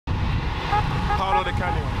follow the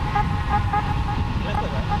canyon.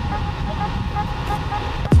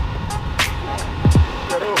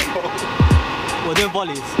 We're doing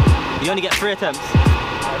volleys. You only get 3 attempts.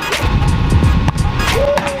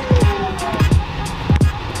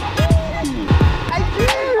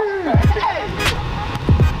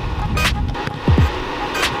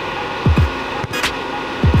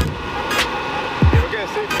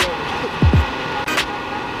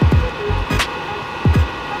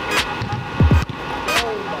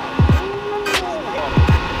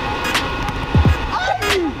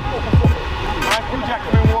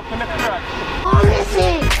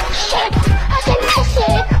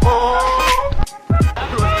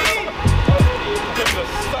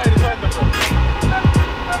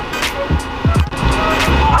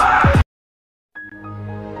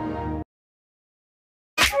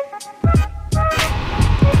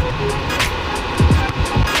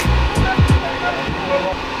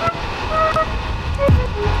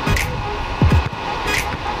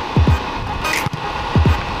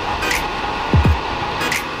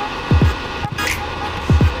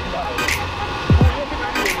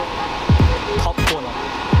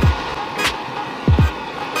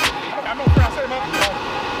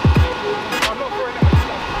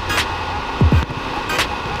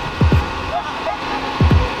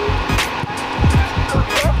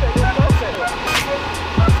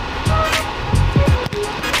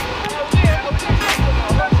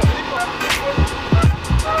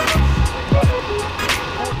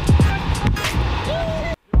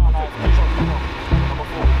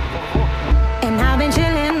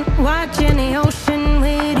 Watching the ocean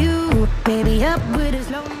with you, baby, up with a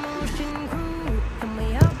slow motion crew, and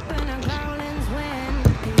we up in our growlings when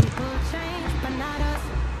people change, but not us,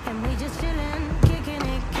 and we just chillin', kicking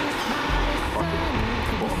it, kissed by the sun,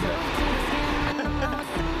 we soak to the skin in the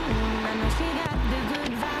monsoon. I know she got the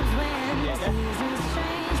good vibes when the seasons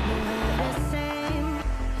change, but we're the same.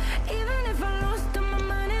 Even if I lost all my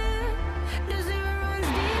money, the zero runs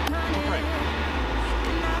deep, honey,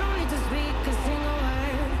 and I don't need to speak a single word.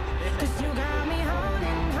 You got me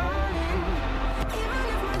holding, holding. Even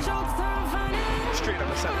if my jokes aren't funny. Straight up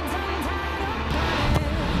the center.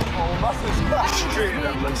 Oh, that's straight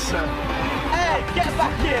up the center. Hey, get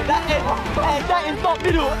back here. That end. Hey, that is not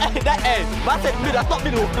middle. Hey, that end. I said middle, that's not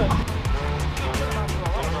middle.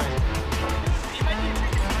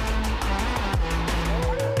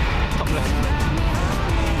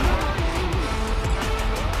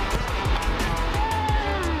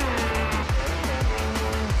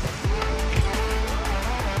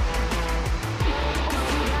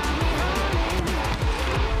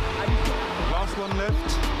 One left,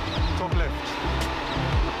 top left.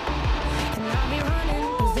 And I'll be running,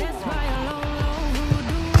 possessed by a long, long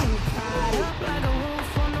voodoo. Fired up like a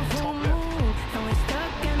wolf on the full moon. And we're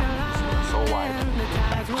stuck in a line. So wide. The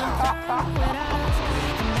tides will turn without us.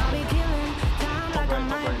 And I'll be killing time like I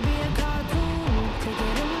might be a cartoon. Take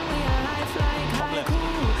it in real life like haiku.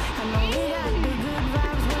 I know we got the good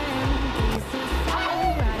vibes when pieces fall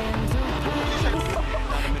right into place.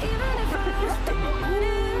 Even if I lost all my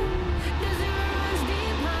money, the zero runs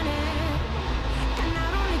deep, honey, and I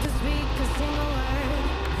don't need to speak a single word,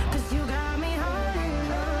 'cause you got me holding,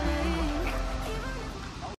 holding.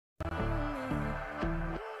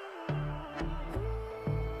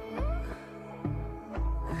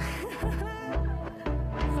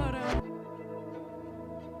 Hold on.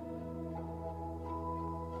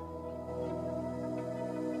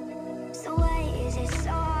 So why is it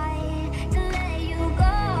so hard to let you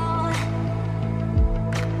go?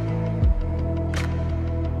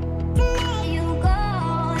 To let you go.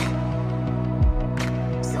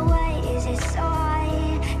 So why is it so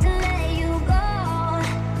hard to let you go?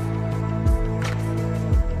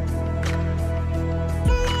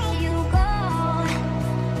 To let you go.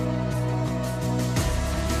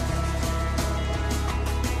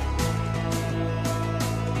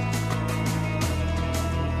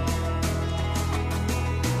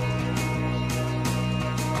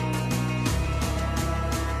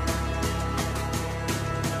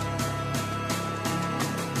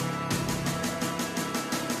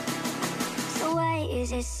 So why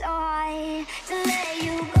is it so hard to let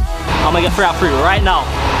you go? I'm gonna get 3 out of 3 right now.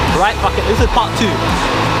 Right, fuck it. This is part 2.